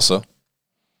Hurricane Elsa.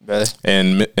 Really?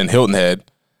 In Hilton Head.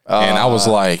 And I was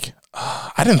like,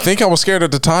 I didn't think I was scared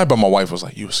at the time, but my wife was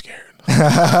like, you were scared.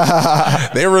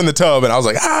 They were in the tub, and I was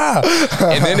like,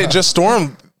 and then it just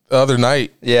stormed the other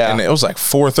night. Yeah. And it was like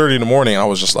 4:30 in the morning. And I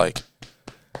was like,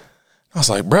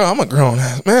 bro, I'm a grown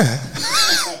ass man.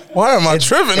 Why am I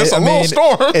tripping? It's a little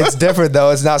storm. It's different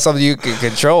though. It's not something you can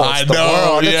control. It's the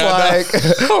world. It's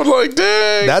I was like,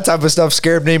 dang. That type of stuff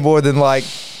scared me more than like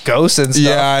ghosts and stuff.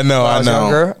 Yeah, I know.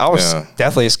 Younger. I was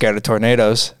definitely scared of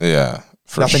tornadoes. Yeah.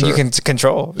 Nothing you can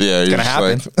control. Yeah, it's gonna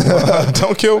happen. Like,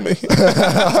 don't kill me.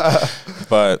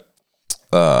 But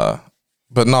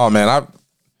no, man.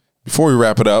 Before we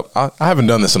wrap it up, I haven't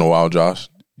done this in a while, Josh.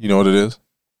 You know what it is?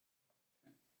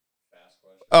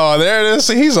 Oh, there it is.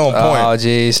 See, he's on point. Oh,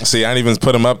 jeez. See, I didn't even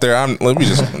put him up there. They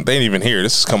ain't even here.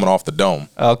 This is coming off the dome.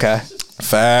 Okay.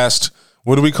 Fast.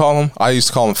 What do we call him? I used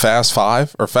to call him Fast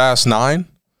 5 or Fast 9.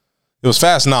 It was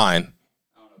Fast 9. I don't know.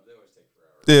 They always take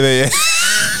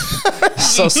forever.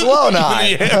 So slow now.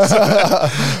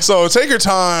 So take your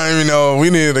time. We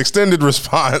need an extended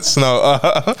response. No.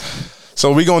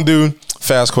 So we gonna do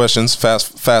fast questions.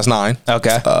 Fast 9.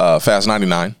 Okay. Fast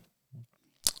 99.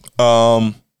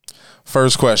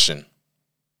 First question.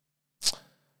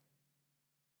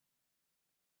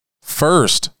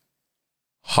 First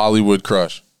Hollywood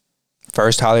crush.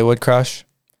 First Hollywood crush.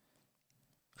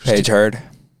 Paige Hurd.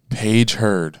 Paige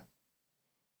Hurd.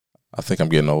 I think I'm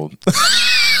getting old.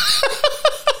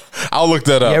 I'll look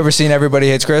that up. You ever seen Everybody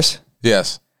Hates Chris?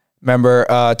 Yes. Remember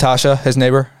Tasha, his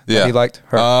neighbor? Yeah. He liked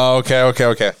her.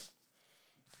 Okay.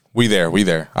 We there.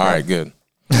 All right, good.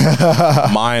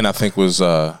 Mine, I think, was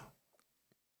I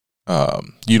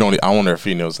wonder if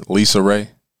he knows Lisa Ray.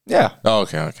 Yeah. Oh,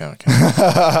 okay.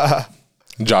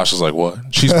 Josh is like, what?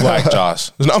 She's black,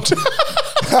 Josh. No,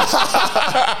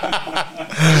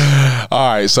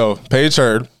 all right, so Paige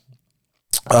Hurd.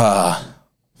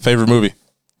 Favorite movie?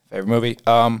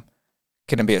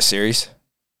 Can it be a series?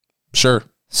 Sure.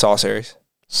 Saw series.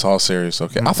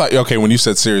 Okay. I thought, when you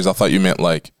said series, I thought you meant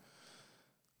like,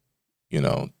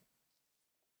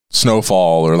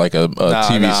 Snowfall or like a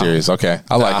TV series. Okay.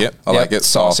 I like it. I like it.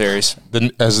 Saw series.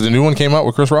 Has the new one came out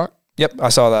with Chris Rock? Yep. I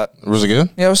saw that. Was it good?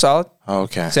 Yeah, it was solid.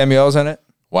 Okay. Samuel's in it.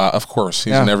 Wow. Of course.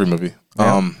 He's in every movie.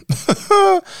 Yeah.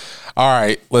 All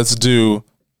right. Let's do,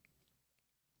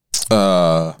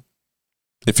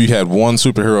 if you had one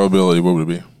superhero ability, what would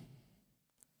it be?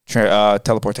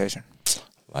 Teleportation.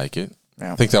 Like it.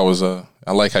 Yeah. I think that was I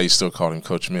like how you still called him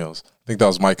Coach Mills. I think that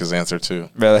was Micah's answer too.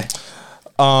 Really?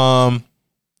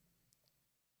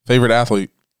 Favorite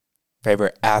athlete?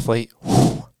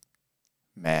 Whew.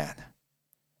 Man.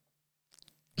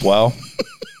 Well,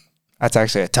 that's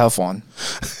actually a tough one.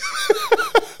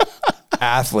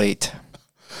 Athlete.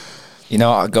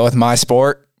 I'll go with my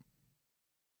sport.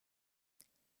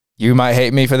 You might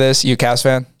hate me for this. You Cavs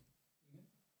fan?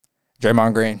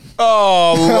 Draymond Green.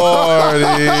 Oh,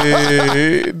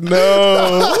 Lordy.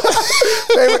 No.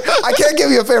 I can't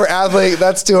give you a favorite athlete.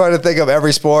 That's too hard to think of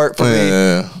every sport for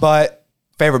me. But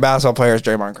favorite basketball player is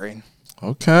Draymond Green.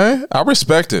 Okay. I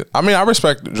respect it. I mean, I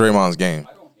respect Draymond's game.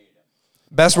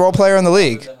 Best role player in the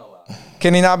league.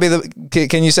 Can he not be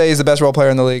can you say he's the best role player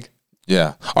in the league?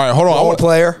 Yeah. All right, hold on. Role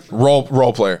player?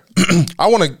 Role player. I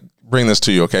want to bring this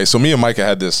to you, okay? So me and Micah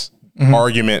had this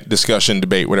argument, discussion,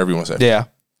 debate, whatever you want to say. Yeah.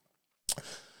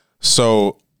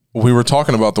 So we were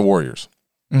talking about the Warriors.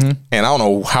 And I don't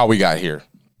know how we got here,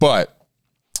 but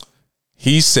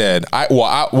he said,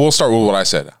 we'll start with what I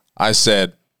said. I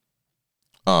said,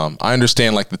 I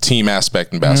understand like the team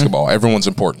aspect in basketball. Everyone's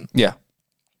important. Yeah.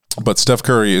 But Steph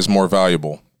Curry is more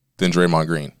valuable than Draymond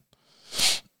Green.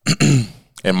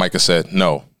 And Micah said,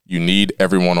 no, you need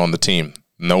everyone on the team.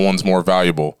 No one's more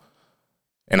valuable.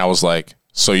 And I was like,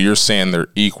 so you're saying they're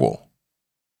equal?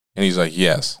 And he's like,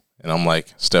 yes. And I'm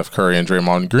like, Steph Curry and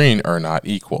Draymond Green are not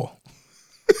equal.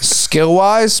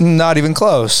 Skill-wise, not even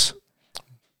close.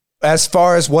 As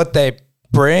far as what they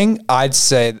bring, I'd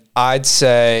say,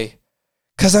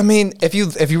 because I mean, if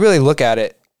you really look at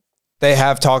it, they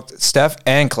have talked, Steph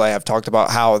and Clay have talked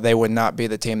about how they would not be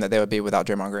the team that they would be without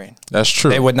Draymond Green. That's true.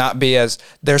 They would not be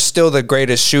they're still the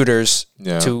greatest shooters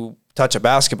to touch a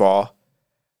basketball,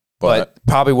 but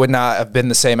probably would not have been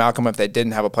the same outcome if they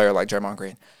didn't have a player like Draymond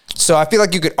Green. So I feel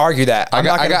like you could argue that. I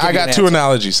got two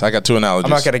analogies. I'm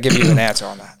not going to give you an answer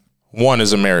on that. One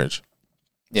is a marriage.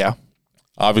 Yeah.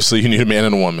 Obviously, you need a man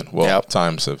and a woman. Well,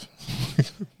 times have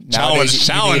challenged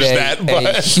that.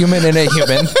 But a human and a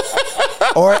human.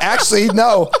 Or actually,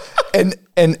 no, an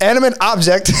animate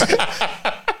object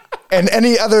and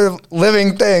any other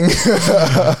living thing.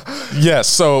 Yes.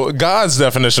 So God's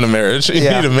definition of marriage, you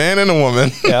need a man and a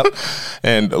woman. Yep.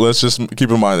 And let's just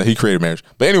keep in mind that he created marriage.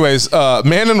 But anyways,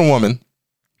 man and a woman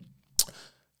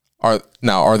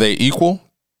are they equal?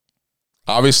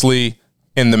 Obviously,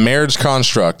 in the marriage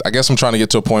construct, I guess I'm trying to get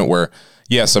to a point where,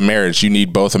 yes, a marriage, you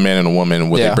need both a man and a woman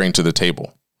and what they bring to the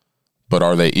table. But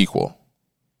are they equal?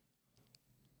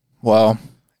 Well,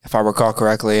 if I recall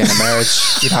correctly, in a marriage,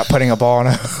 you're not putting a ball in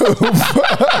a hoop.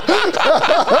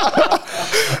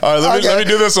 All right, let me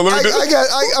do this one. Let me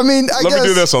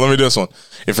do this one.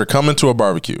 If you're coming to a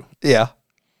barbecue,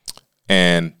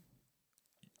 and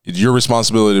it's your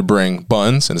responsibility to bring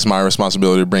buns, and it's my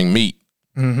responsibility to bring meat,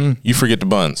 you forget the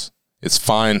buns. It's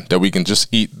fine that we can just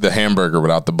eat the hamburger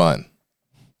without the bun.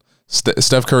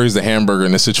 Steph Curry's the hamburger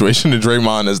in this situation, and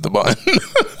Draymond is the bun.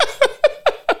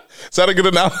 Is that a good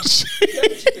analogy?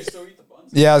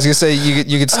 Yeah, I was gonna say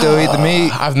you could still eat the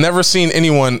meat. I've never seen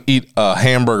anyone eat a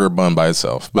hamburger bun by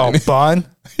itself. But bun?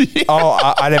 Yeah.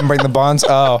 Oh, I didn't bring the buns.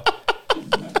 Oh,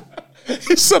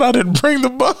 he said I didn't bring the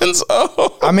buns.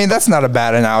 Oh, I mean that's not a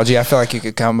bad analogy. I feel like you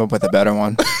could come up with a better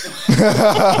one.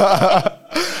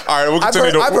 All right, we'll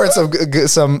continue. I've heard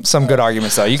some good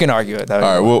arguments though. You can argue it. All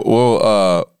right,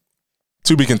 we'll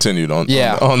to be continued on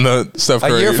the Steph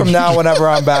Curry. A year from now, whenever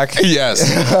I'm back. Yes.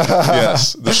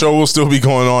 The show will still be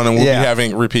going on, and we'll be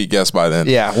having repeat guests by then.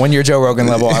 Yeah, when you're Joe Rogan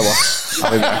level, I will.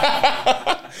 I'll be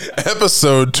back.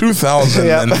 Episode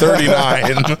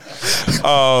 2039.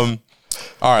 All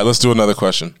right, let's do another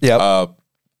question. Yep.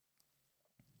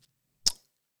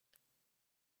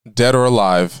 Dead or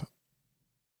alive,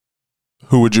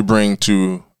 who would you bring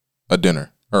to a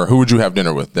dinner? Or who would you have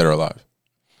dinner with, dead or alive?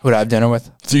 Who would I have dinner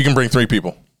with? So you can bring 3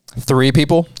 people. 3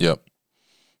 people? Yep.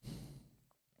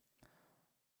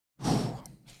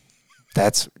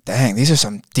 These are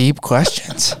some deep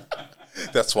questions.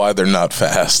 That's why they're not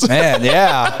fast. Man,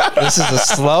 yeah. This is a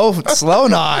slow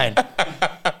 9.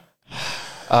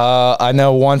 I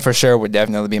know one for sure would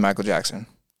definitely be Michael Jackson.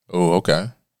 Oh, okay.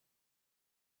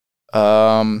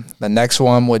 The next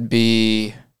one would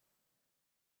be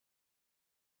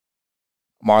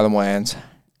Marlon Wayans.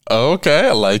 Okay,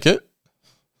 I like it.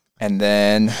 And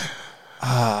then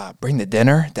bring the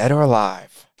dinner, dead or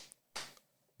alive.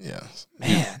 Yes.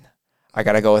 Man, I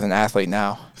got to go with an athlete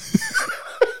now.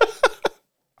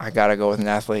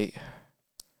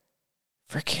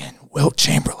 Freaking Wilt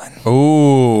Chamberlain.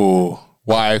 Ooh.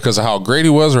 Why? Because of how great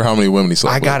he was or how many women he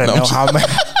slept with? I gotta know how many.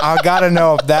 I gotta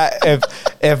know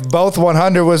if both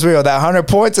 100 was real, that 100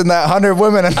 points and that 100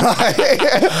 women and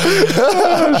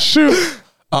I. Shoot.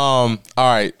 All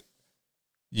right.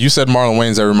 You said Marlon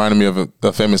Wayans. That reminded me of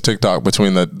a famous TikTok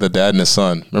between the dad and his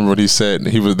son. Remember what he said?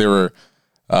 They were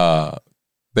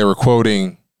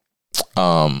quoting,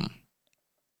 "Don't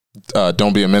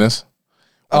Be a Menace."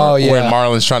 Oh yeah. When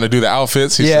Marlon's trying to do the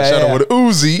outfits, he said, "Shut up with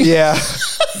Uzi." Yeah.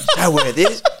 I wear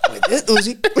this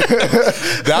Uzi.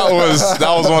 that was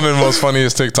one of the most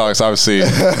funniest TikToks I've seen.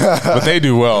 But they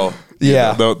do well.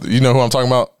 Yeah. You know who I'm talking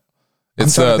about?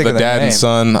 It's the dad and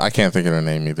son. I can't think of their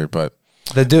name either, but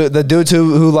the dudes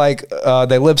who like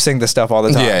they lip sync the stuff all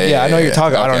the time. Yeah, I know you're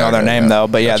talking. Okay, I don't know their name though,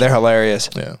 but yeah, they're hilarious.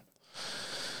 Yeah.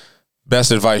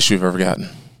 Best advice you've ever gotten?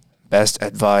 Best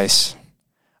advice.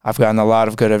 I've gotten a lot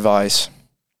of good advice.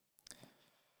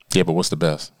 Yeah, but what's the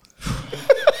best?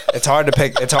 It's hard to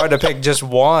pick. It's hard to pick just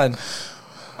one.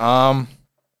 I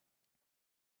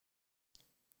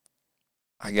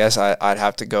guess I'd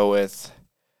have to go with.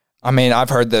 I mean, I've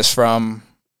heard this from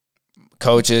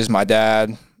coaches, my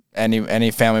dad,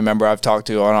 any family member I've talked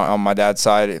to on my dad's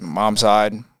side, mom's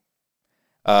side.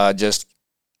 Just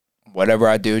whatever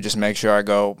I do, just make sure I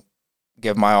go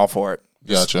give my all for it.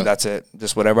 Gotcha. That's it.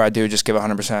 Just whatever I do, just give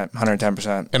 100%,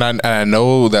 110%. And I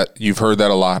know that you've heard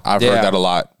that a lot. I've heard that a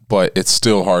lot, but it's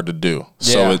still hard to do.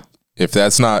 So if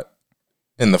that's not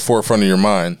in the forefront of your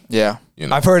mind, you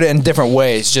know. I've heard it in different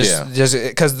ways. Just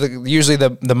because usually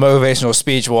the motivational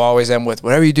speech will always end with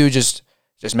whatever you do, just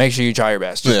make sure you try your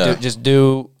best. Just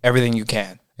do everything you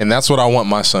can. And that's what I want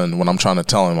my son when I'm trying to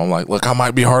tell him. I'm like, look, I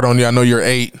might be hard on you. I know you're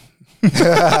 8.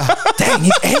 Dang,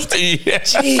 he's 8? Yeah.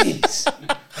 Jeez.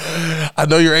 I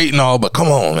know you're 8 and all, but come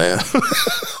on, man.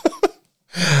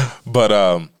 But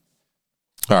all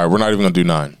right, we're not even gonna do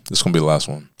 9. This is gonna be the last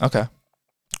one. Okay.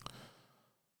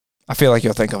 I feel like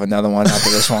you'll think of another one after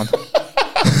this one.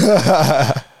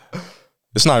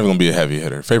 It's not even going to be a heavy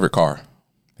hitter. Favorite car?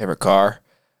 Favorite car?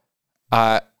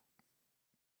 I've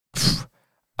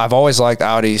always liked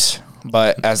Audis,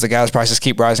 but as the gas prices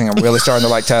keep rising, I'm really starting to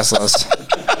like Teslas.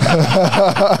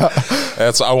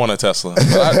 I want a Tesla. I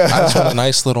just want a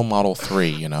nice little Model 3,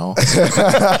 you know?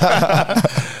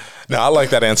 No, I like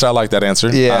that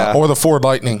answer. Yeah. Or the Ford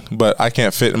Lightning, but I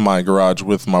can't fit in my garage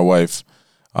with my wife.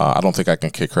 I don't think I can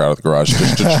kick her out of the garage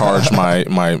just to charge my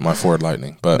Ford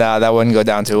Lightning. But nah, that wouldn't go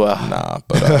down too well. Nah,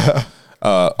 but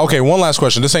okay, one last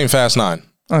question. This ain't Fast 9.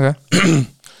 Okay.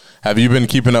 Have you been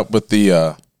keeping up with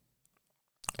the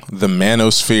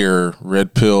Manosphere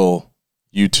Red Pill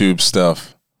YouTube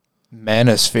stuff?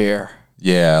 Manosphere.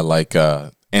 Yeah, like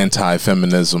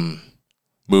anti-feminism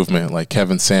movement, like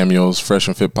Kevin Samuels, Fresh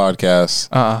and Fit podcast.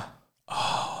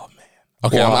 Oh man.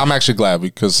 Okay, well, I'm actually glad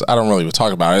because I don't really even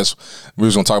talk about it. We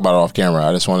was gonna talk about it off camera.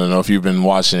 I just want to know if you've been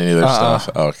watching any of their stuff.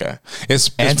 Okay, it's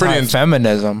pretty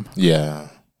feminism. Yeah,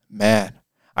 man.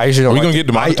 I usually don't. Are we gonna get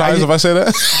demonetized if I say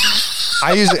that?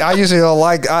 I usually don't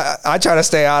like. I try to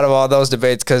stay out of all those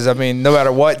debates because I mean, no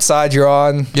matter what side you're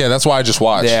on. Yeah, that's why I just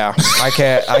watch. Yeah, I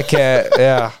can't.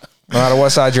 Yeah. No matter what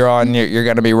side you're on, you're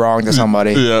going to be wrong to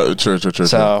somebody. Yeah, true.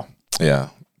 So, yeah,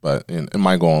 but in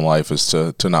my goal in life is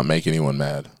to not make anyone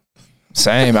mad.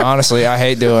 Same. Honestly, I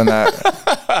hate doing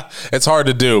that. It's hard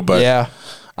to do, but yeah,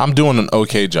 I'm doing an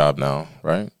okay job now,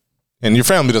 right? And your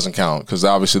family doesn't count because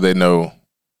obviously they know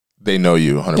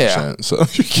you 100%. Yeah. So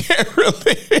you can't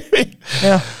really.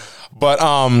 Yeah. But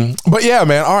yeah,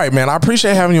 man. All right, man. I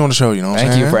appreciate having you on the show. You know,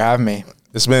 thank you for having me.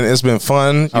 It's been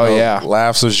fun. You know, yeah,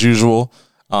 laughs as usual.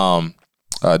 Do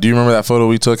you remember that photo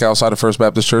we took outside of First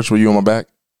Baptist Church? Were you on my back?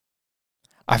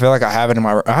 I feel like I have it in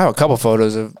my. I have a couple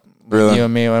photos of you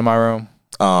and me in my room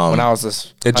when I was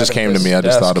this. It just came to me. I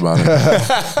just thought about it.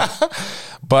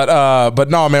 But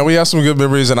no, man, we have some good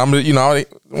memories, and I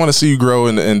want to see you grow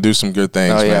and do some good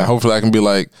things. Man. Hopefully, I can be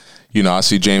like. I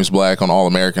see James Black on All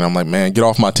American. I'm like, man, get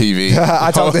off my TV. I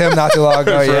talked to him not too long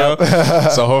ago. Yeah.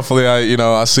 So hopefully,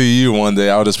 I see you one day.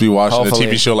 I'll just be watching a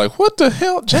TV show like, what the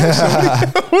hell,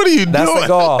 Jackson? What are you doing? That's the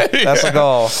goal. That's the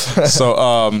goal.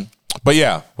 So, but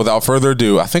yeah, without further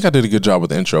ado, I think I did a good job with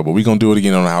the intro, but we're going to do it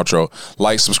again on the outro.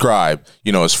 Like, subscribe.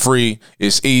 It's free.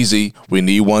 It's easy. We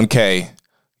need 1K.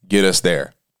 Get us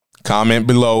there. Comment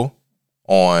below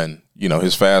on,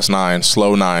 his Fast 9,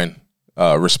 Slow 9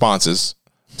 responses.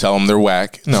 Tell them they're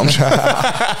whack. No, I'm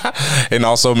trying. And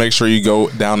also make sure you go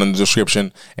down in the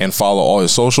description and follow all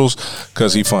his socials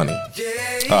because he's funny.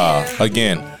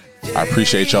 Again, I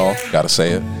appreciate y'all. Gotta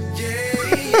say it.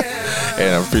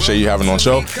 And I appreciate you having on the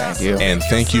show. Thank you. And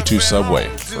thank you to Subway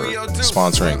for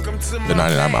sponsoring the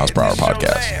 99 Miles Per Hour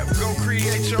podcast.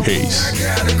 Peace. I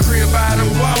got a crib by the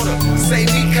water. Say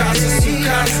me casa su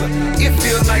casa. It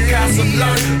feels like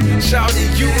Casablanca.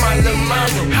 Shawty, you my little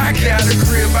mama. I got a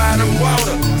crib by the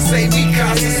water. Say me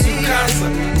casa su casa.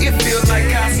 It feels like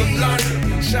Casablanca.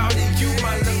 Shawty, you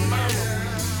my little mama.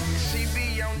 She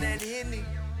be on that Henny.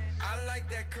 I like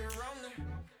that Corona.